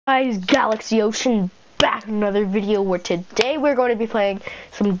Guys, Galaxy Ocean back in another video where today we're going to be playing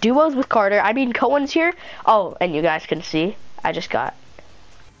some duos with Carter. I mean, Cohen's here. Oh, and you guys can see, I just got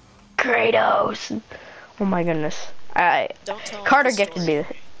Kratos. Oh my goodness. Don't tell Carter the gifted story.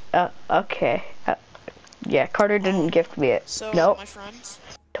 me. Okay. Yeah, Carter didn't gift me it. So, Nope. my friends,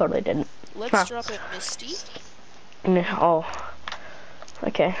 Totally didn't. let's drop it Misty. Oh.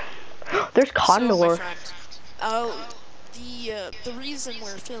 Okay. There's Condor. So, my friend, the reason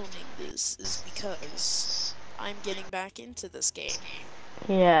we're filming this is because I'm getting back into this game.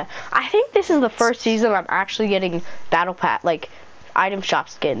 Yeah, I think this is the first season I'm actually getting battle pass, like, item shop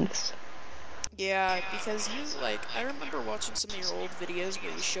skins. Yeah, because I remember watching some of your old videos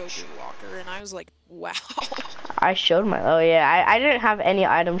where you showed your locker, and I was like, wow. I showed my, oh yeah, I didn't have any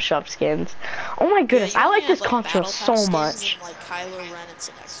item shop skins. Oh my goodness, Yeah, I like had, this control battle so pass much. and, Kylo Ren and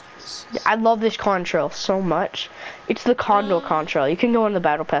some extras. I love this control so much. It's the Condor control. You can go in the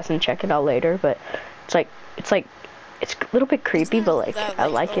battle pass and check it out later, but it's a little bit creepy, but like, I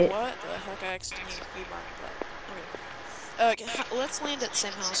like it. What the heck? I accidentally remarked that. Okay, let's land at the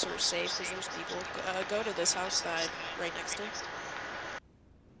same house where we're safe, because there's people. Go to this house that I'm right next to.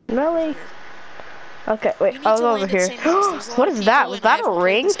 Really? Okay, wait, I was over here. What is that? Was that a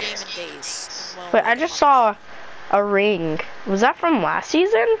ring? Wait, I just saw a ring. Was that from last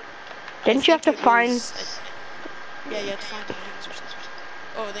season? Didn't you have to find... Yeah, you had to find the rings or something.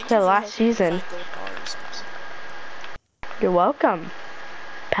 Oh, thank the you last season. You're welcome,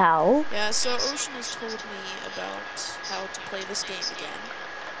 pal. Yeah, so Ocean has told me about how to play this game again.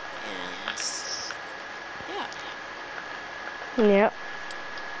 And... yeah. Yep.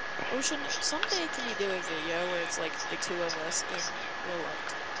 Ocean, someday can you do a video where it's like the two of us in real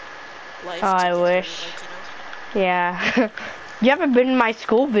life? Oh, I wish. Like, you know? Yeah. You haven't been in my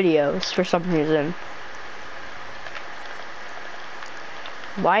school videos for some reason.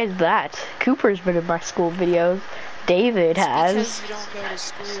 Why is that? Cooper's been in my school videos. David has. Because you don't go to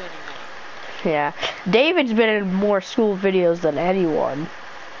school anymore. Yeah. David's been in more school videos than anyone.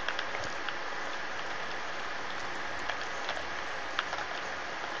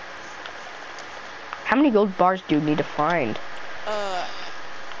 How many gold bars do you need to find?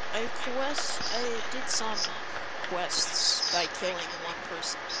 I did some quests by killing one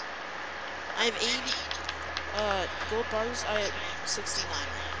person. I have 80 gold bars. I have 69.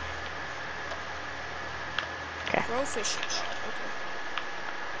 Okay. Pro fishing rod.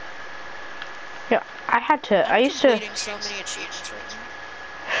 Okay. Yeah, I used to. So many achievements right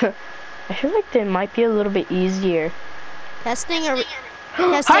now. I feel like they might be a little bit easier. Testing is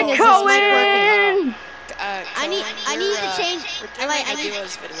Cohen! I need to change.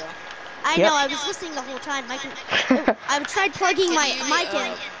 I know. I was listening the whole time. I tried plugging my mic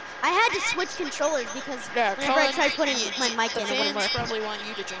in. I had to switch controllers because whenever I tried putting my mic in, it wouldn't work. Probably want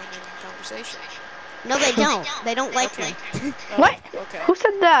you to join in the conversation. No, they don't. They don't like me. What? Okay. Who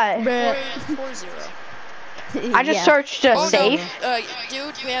said that? 4-0. I just searched safe. No.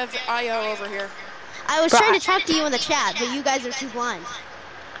 Dude, we have IO over here. I was trying to talk to you in the chat, but you guys are too blind.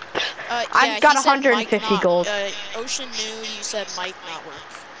 Yeah, I've got 150 gold. Ocean knew you said mic not work.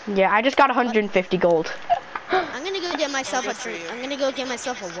 Yeah, I just got 150 gold. I'm gonna go get myself a drink. I'm gonna go get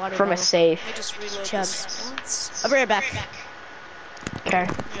myself a water from a safe. Let me just reload this once. I'll be right back. Okay. Let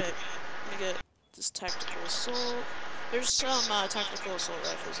me get this tactical assault. There's some tactical assault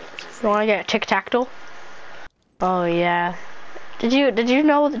rifles over here. You wanna get a tic-tac-toe? Oh yeah. Did you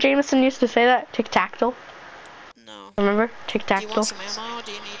know that Jameson used to say that? Tic-tac-toe? No. Remember? Tic-tac-toe? Do you want some ammo?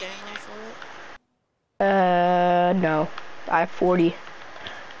 Do you need ammo for it? No. I have 40.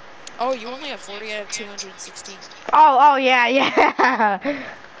 Oh, you only have 40? I have 216. Oh yeah.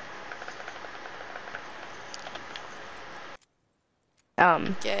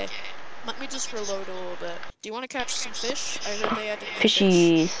 Okay. Let me just reload a little bit. Do you want to catch some fish? I heard they had to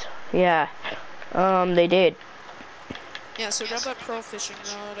fishies. Fish. Yeah. They did. Yeah, so grab that pro fishing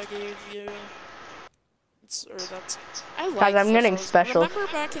rod I gave you. I like Guys, I'm getting special Remember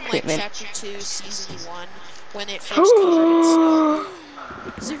back in treatment. chapter 2, season 1, when it first covered in snow?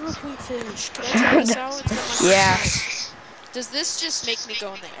 0 point fish. Can I try this out? It's got my Yeah. fish. Does this just make me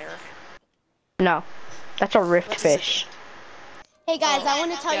go in the air? No. That's a rift fish. Hey guys, I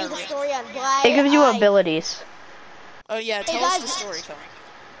want to tell you the story on why It gives you abilities. Oh yeah, tell us the story, Cohen.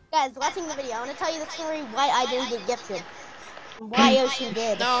 Guys, watching the video, I want to tell you the story why I didn't get gifted. Why Ocean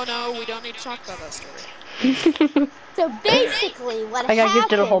did. No, we don't need to talk about that story. So basically, what happened... I got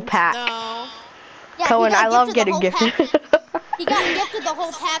gifted a whole pack. No. Yeah, Cohen, I love getting gifted. He got gifted the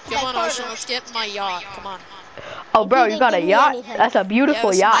whole pack by Come on, Carter. Ocean, let's get my yacht. Come on. Oh, bro, you got a yacht? That's a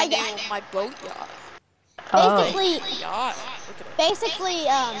beautiful yacht. My boat yacht. Basically, yacht. Look at basically,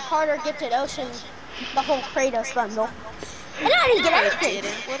 Carter gifted Ocean the whole Kratos bundle. And I didn't get anything. I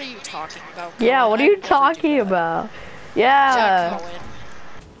didn't. What are you talking about, Cohen? Yeah, what are you talking about? Yeah. Jack Cohen.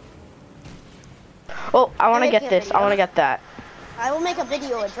 Oh, I want to get this. I want to get that. I will make a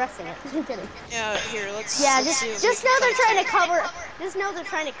video addressing it. I'm kidding. Yeah, here, let's. Yeah, let's just know they're trying to cover. Just know they're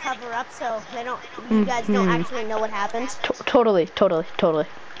trying to cover up so they don't. You guys don't actually know what happened. Totally.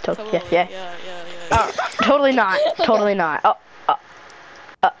 Yeah. Totally not. Okay. Totally not.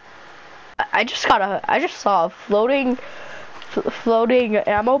 I just saw a floating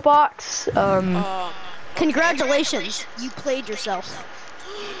ammo box. Congratulations, you played yourself.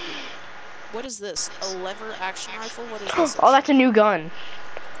 What is this? A lever action rifle? What is this? Oh, that's a new gun.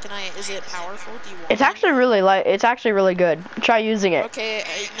 Is it powerful? Do you want It's actually really it's actually really good. Try using it. Okay,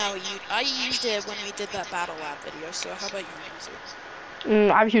 I used it when we did that battle lab video, so how about you use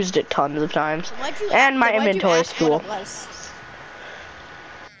it? I've used it tons of times. And my inventory is full.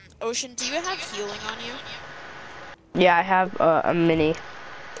 Ocean, do you have healing on you? Yeah, I have a mini.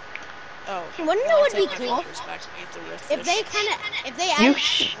 Oh. You wanna know what'd be cool? If they added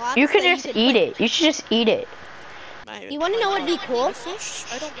you could just eat it. You should just eat it. You wanna know what'd be cool? Fish?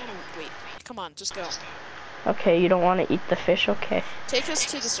 I don't wanna wait. Come on, just go. Okay, you don't want to eat the fish. Okay. Take us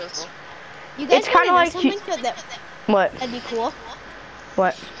to the circle. You guys it's kind of like what? That'd be cool.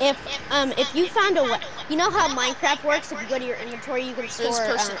 What? If you found a way, you know how Minecraft works? If you go to your inventory, you can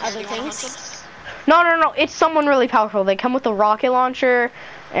store other things. No. It's someone really powerful. They come with a rocket launcher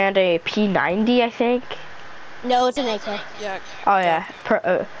and a P90, I think. No, it's an AK. Yeah. Oh yeah,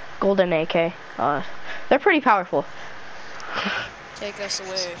 golden AK. They're pretty powerful. Take us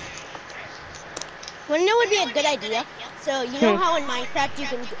away. Wanna know what would be a good idea? So you know how in Minecraft you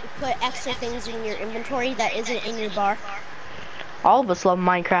can put extra things in your inventory that isn't in your bar? All of us love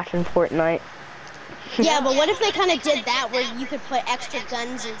Minecraft and Fortnite. Yeah, but what if they kind of did that, where you could put extra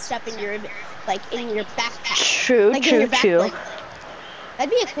guns and stuff in your, in your backpack? True. That'd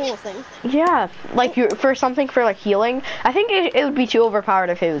be a cool thing. Yeah, like for something for like healing. I think it would be too overpowered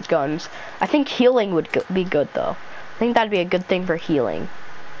if it was guns. I think healing would be good though. I think that'd be a good thing for healing.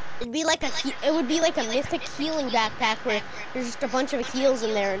 It would be like a mythic healing backpack where there's just a bunch of heals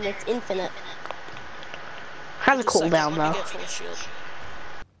in there and it's infinite. Has a cooldown though.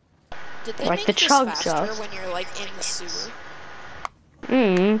 Did they like make the this chug faster jug. when you're like in the sewer?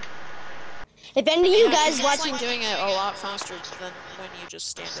 If any of you guys watching, like doing it a lot faster than when you just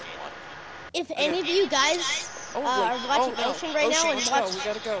stand in water. If any of you guys are watching Ocean right now and watch, we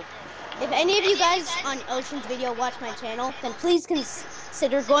gotta go. If any of you guys on Ocean's video watch my channel, then please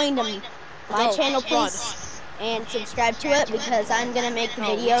consider going to my channel, please, and subscribe to it because I'm gonna make the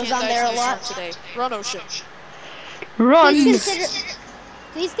videos on there a lot. Today. Run, Ocean. Run!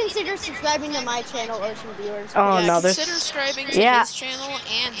 Please consider subscribing to my channel, Ocean viewers. Oh yeah, no, consider subscribing to his channel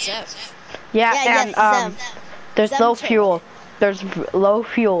and Zeph. There's low fuel. There's low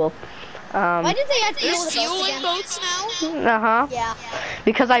fuel. Why did they add fuel There's fuel in boats now? Yeah.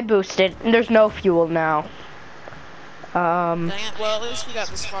 Because I boosted. There's no fuel now. Dang it. Well, at least we got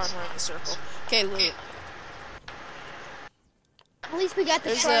this far and we're in the circle. Okay, loot. At least we got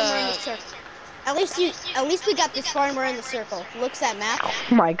this far and we're in the circle. At least we got this far and we're in the circle. Looks at map. Oh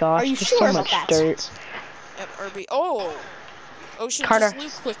my gosh. Are you there's sure so about much that? dirt. Ocean, Carter.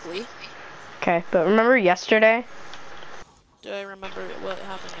 just loot quickly. Okay, but remember yesterday? Do I remember what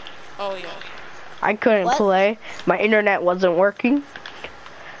happened? Oh yeah. I couldn't play. My internet wasn't working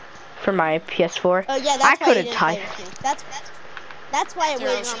for my PS4. Oh yeah, that's I why couldn't you didn't type. play with me. That's why I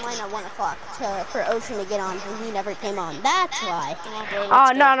waited online at 1 o'clock for Ocean to get on, and he never came on. That's why. Come on, boy,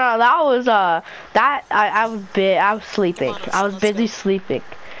 Oh no, that was I was sleeping. Come on, I was busy sleeping.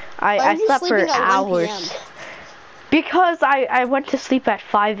 I you slept for sleeping at 1 hours. PM? Because I went to sleep at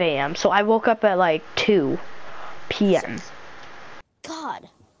 5 a.m. So I woke up at like 2 p.m. God.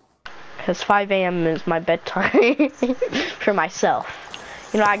 Because 5 a.m. is my bedtime for myself.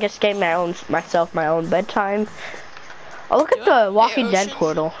 You know, I just gave myself my own bedtime. Oh, look at the Walking Dead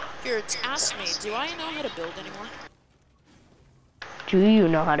portal. Here, ask me, do I know how to build anymore? Do you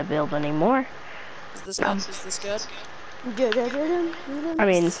know how to build anymore? Is this good? Is this good? I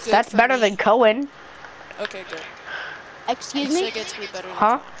mean, that's better than Cohen. Okay, good. Excuse me? It gets to be better than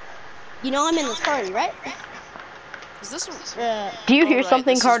Huh? You know I'm in this party, right? Is this Do you hear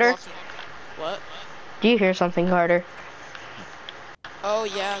something, Carter? What? Do you hear something, Carter? Oh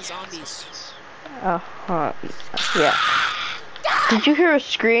yeah, zombies. Yeah. Did you hear a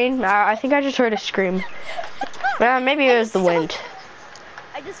scream? I think I just heard a scream. Maybe it was the wind.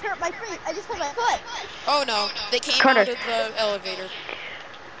 I just hurt my feet. I just hurt my foot. Oh no, they came Carter. out of the elevator.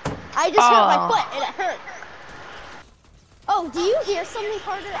 I just hurt my foot and it hurt. Oh, do you hear something,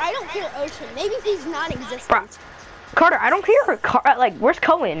 Carter? I don't hear Ocean. Maybe he's non-existent. Carter, I don't hear her. Like, where's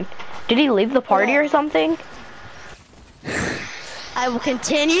Cohen? Did he leave the party or something? I will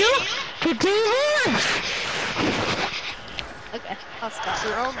continue to do this. Okay, I'll stop.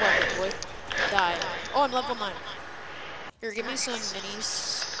 Your own level, boy. Die. Oh, I'm level 9. Here, give me some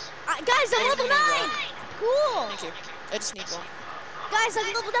minis. Guys, I'm level 9! Cool! Thank you. I just need one. Guys,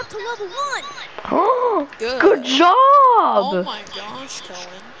 I've leveled up to level 1! Oh, Good. good job! Oh my gosh,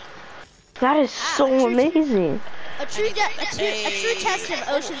 Cohen. That is so amazing. A true test of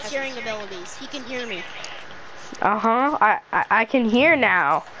Ocean's hearing abilities. He can hear me. Uh-huh. I can hear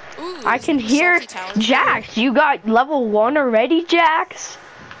now. Ooh, I can hear Jax. You got level 1 already, Jax?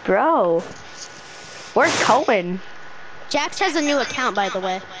 Bro. Where's Cohen? Jax has a new account, by the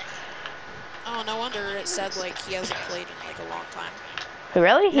way. Oh, no wonder it said, like, he hasn't played in, like, a long time.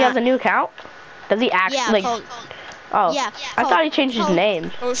 Really? He has a new account? Does he actually? Yeah, oh, yeah, I thought he changed his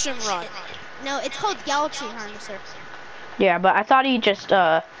name. Ocean Run. No, it's called Galaxy Harnesser. Yeah, but I thought he just,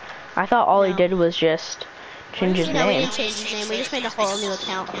 I thought all he did was just change his No, name. we didn't change his name. We just made a whole new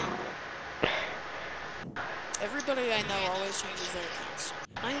account. Everybody I know always changes their accounts.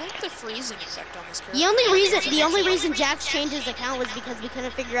 I like the freezing effect on this character. The only reason Jax changed his account was because we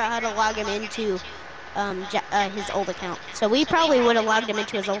couldn't figure out how to log him into his old account. So we probably would have logged him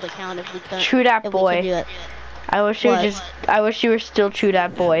into his old account if we could. True that boy. Do it. I wish you were still true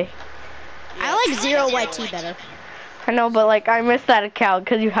that boy. I like Zero YT better. I know, but like I missed that account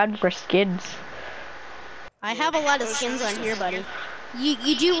because you had more skins. I have a lot of skins on here, buddy.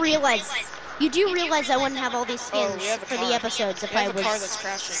 You do realize I wouldn't have all these skins for the episodes if I was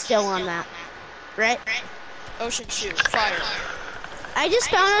still on that, right? Ocean shoot, fire. I just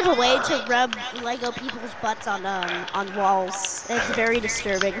found out a way to rub Lego people's butts on walls. It's very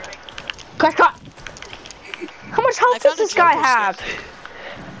disturbing. How much health does this guy have?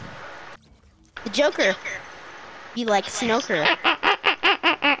 The Joker. Be like Snoker.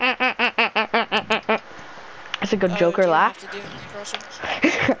 That's a good Joker laugh.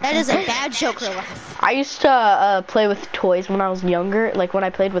 That is a bad Joker laugh. I used to play with toys when I was younger. Like when I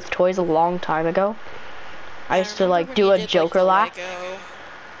played with toys a long time ago. I used to like do a Joker laugh.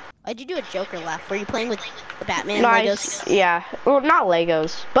 Why'd you do a Joker laugh? Were you playing with the Batman Legos? Legos? Yeah, well not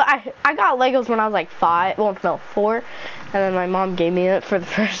Legos, but I got Legos when I was like 5, well no 4, and then my mom gave me it for the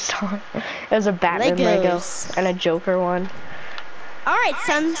first time. It was a Batman Lego and a Joker one. All right,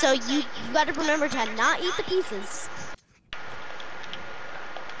 son. So you got to remember to not eat the pieces.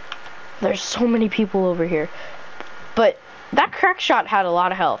 There's so many people over here, but that crack shot had a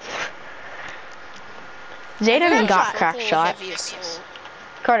lot of health. Zayden got crack shot.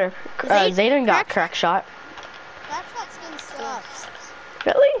 Carter, Zayden got crack shot. Crack shot skin sucks.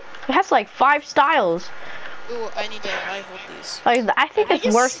 Really? It has like 5 styles. Ooh, I need to hold these. Like, I think it's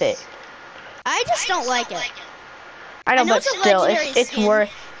worth it. I just don't like it. I know, but still, it's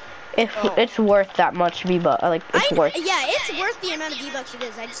worth. It's worth that much V-Bucks. Like it's worth. Yeah, it's worth the amount of V-Bucks it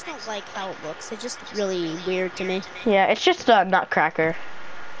is. I just don't like how it looks. It's just really weird to me. Yeah, it's just a nutcracker.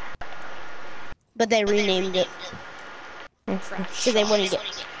 But they renamed it. So they wouldn't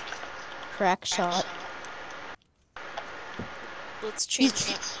get crack shot. Let's change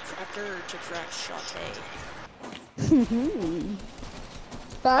nutcracker to crack shot.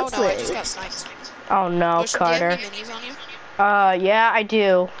 That's oh no, I just got sniped. Oh no, Ocean, Carter. do you have any minis on you? Yeah, I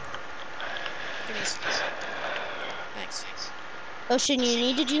do. Give me some. Thanks. Ocean, you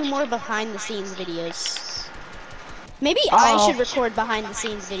need to do more behind the scenes videos. Maybe I should record behind the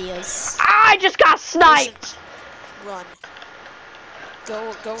scenes videos. I just got sniped! Ocean, run.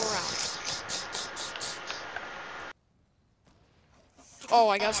 Go around. Oh,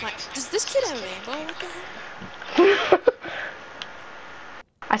 I got sniped. Does this kid have an aimbot? What the hell?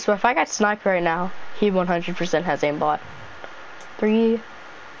 I swear, if I got sniped right now, he 100% has aimbot. 3,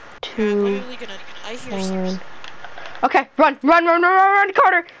 2, I hear 1. Okay, run,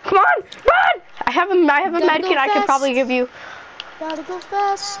 Carter! Come on, run! I have a med kit I can probably give you. Gotta go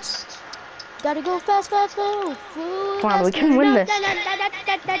fast. Gotta go fast. Come on, we can win this.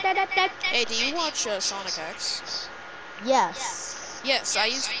 Hey, do you watch Sonic X? Yes. Yes, I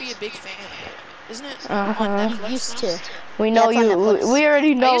used to be a big fan of it. Isn't it on Netflix Used to. We know we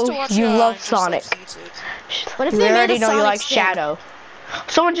already know you love Sonic. What if we already know you like Shadow.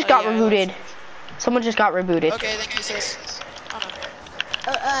 Someone just got rebooted. Someone just got rebooted. Okay, thank you, sis.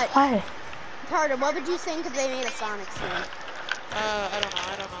 What? Carter, what would you think if they made a Sonic skin?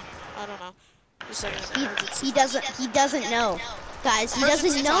 I don't know. Just like he doesn't know. Guys, he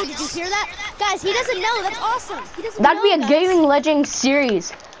doesn't know. Did you hear that? Guys, he doesn't know. That's awesome. He doesn't know. That'd be a Gaming Legends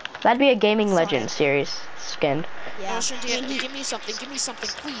series. That'd be a Gaming Legends series skin. Yeah. Ocean, give me something,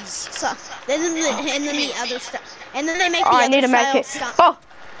 please. So, and then the other stuff. And then they make Oh, the I other need a med style kit. stuff. Oh!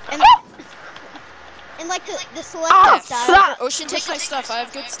 And like the selected style. Stop. Ocean, take my stuff. I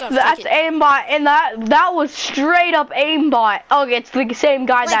have good stuff. That's aimbot, and that was straight up aimbot. Okay, it's the same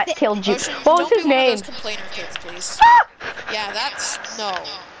guy that killed you. Ocean, What was his name? Don't be one of those complainer kids, please. Yeah, that's no.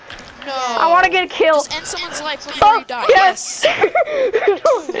 I want to get a kill. Just end someone's life before you die. Yes. Yay.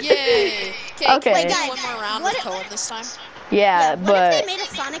 Okay. Can we do one more round with Cohen this time? Yeah, what but. if they made a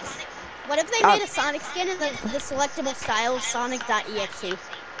Sonic? What if they made a Sonic skin in the selectable style of Sonic.exe?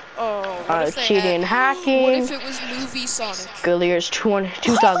 Oh, what if they cheating, hacking. What if it was movie Sonic? Good years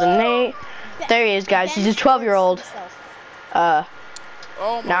 2008. There he is, guys. He's a 12-year-old. Oh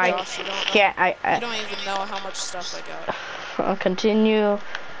my now gosh, you don't even know how much stuff I got. I'll continue.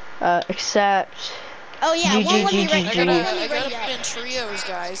 Accept. Oh yeah, I gotta put in trios,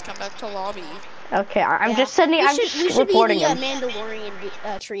 guys. Come back to lobby. Okay, I'm just sending. I'm just reporting him. We should be the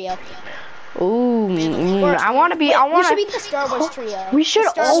Mandalorian trio. Ooh, I want to be. We should be the Star Wars trio. We should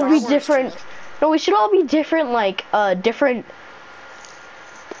all be different. No, we should all be different. Like different.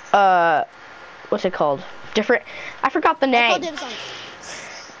 What's it called? Different. I forgot the name. I call dibs on.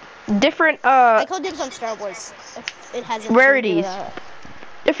 Different. I call dibs on Star Wars. It has rarities.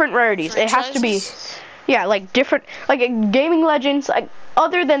 Different rarities. It has to be. Yeah, like different. Like gaming legends. Like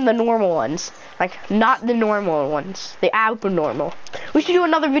other than the normal ones. Like not the normal ones. The abnormal. We should do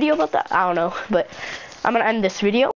another video about that. I don't know, but I'm gonna end this video.